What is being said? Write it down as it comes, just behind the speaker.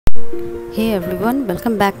Hey everyone,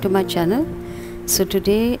 welcome back to my channel. So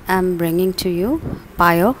today I'm bringing to you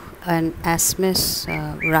Payokh, an Assamese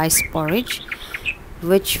rice porridge,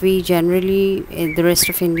 which we generally in the rest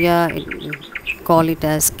of India call it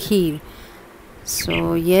as Kheer.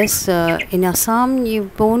 So yes, in Assam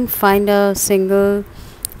you won't find a single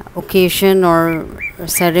occasion or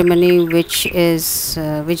ceremony which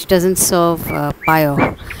doesn't serve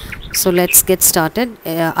Payokh. So let's get started.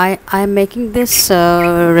 I'm making this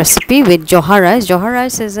recipe with Joha rice. Joha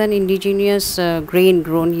rice is an indigenous grain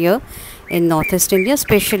grown here in northeast India,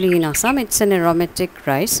 especially in Assam. It's an aromatic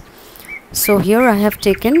rice. So here I have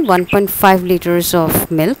taken 1.5 liters of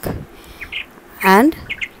milk and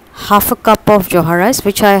half a cup of Joha rice,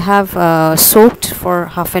 which I have soaked for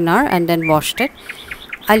half an hour and then washed it.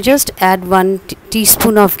 I'll just add 1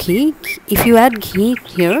 teaspoon of ghee. If you add ghee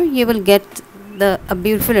here, you will get a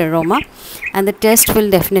beautiful aroma and the taste will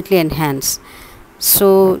definitely enhance.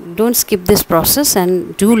 So don't skip this process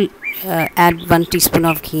and do add 1 teaspoon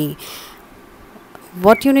of ghee.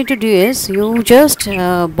 What you need to do is you just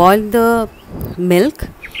boil the milk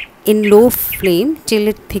in low flame till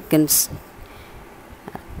it thickens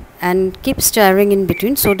and keep stirring in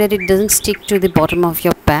between so that it doesn't stick to the bottom of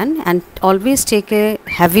your pan, and always take a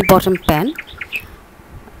heavy bottom pan.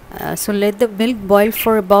 So let the milk boil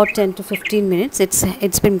for about 10 to 15 minutes.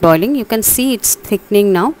 It's been boiling. You can see it's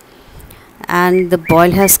thickening now and the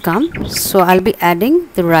boil has come. So I'll be adding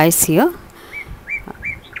the rice here.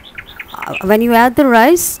 When you add the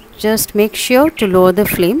rice, just make sure to lower the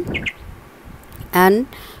flame, and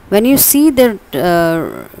when you see that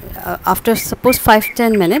after suppose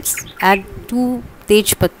 5-10 minutes, add 2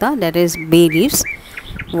 tej patta, that is bay leaves,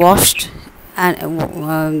 washed, and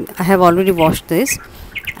I have already washed this,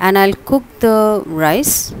 and I'll cook the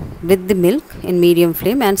rice with the milk in medium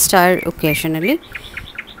flame and stir occasionally.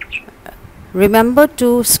 Remember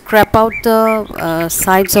to scrape out the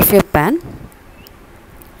sides of your pan.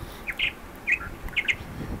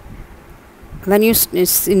 When you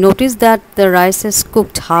notice that the rice is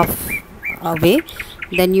cooked half away,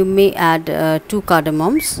 then you may add 2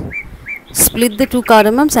 cardamoms. Split the 2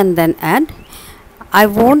 cardamoms and then add. I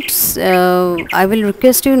will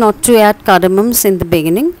request you not to add cardamoms in the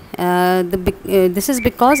beginning. This is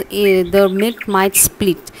because the milk might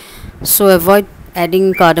split, so avoid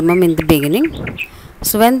adding cardamom in the beginning.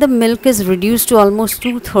 So when the milk is reduced to almost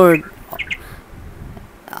 2/3,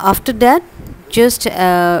 after that just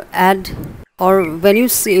add, or when you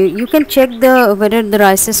see, you can check whether the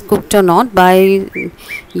rice is cooked or not by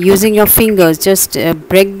using your fingers. Just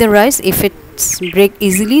break the rice. If it's break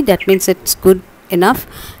easily, that means it's good enough.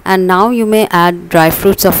 And now you may add dry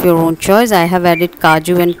fruits of your own choice. I have added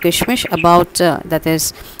kaju and kishmish, about that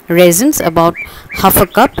is raisins, about half a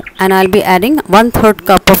cup, and I'll be adding 1/3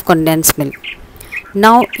 cup of condensed milk.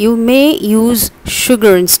 Now you may use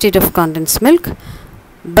sugar instead of condensed milk,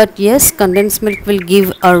 but yes, condensed milk will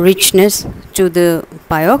give a richness to the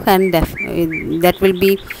payokh, and that will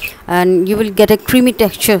be, and you will get a creamy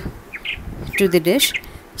texture to the dish.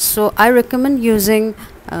 So I recommend using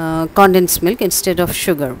condensed milk instead of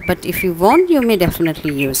sugar, but if you want, you may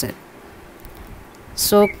definitely use it.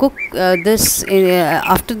 So cook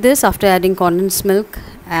this after adding condensed milk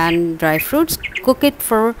and dry fruits, cook it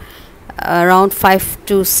for around 5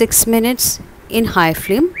 to 6 minutes in high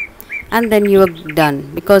flame, and then you are done,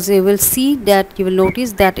 because you will see that, you will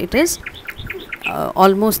notice that it is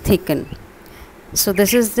almost thickened. So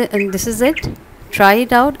this is it. Try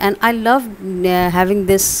it out, and I love having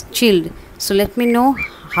this chilled. So let me know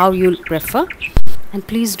how you prefer, and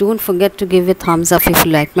please don't forget to give a thumbs up if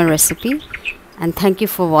you like my recipe, and thank you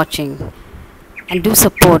for watching, and do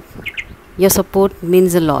support. Your support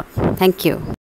means a lot. Thank you.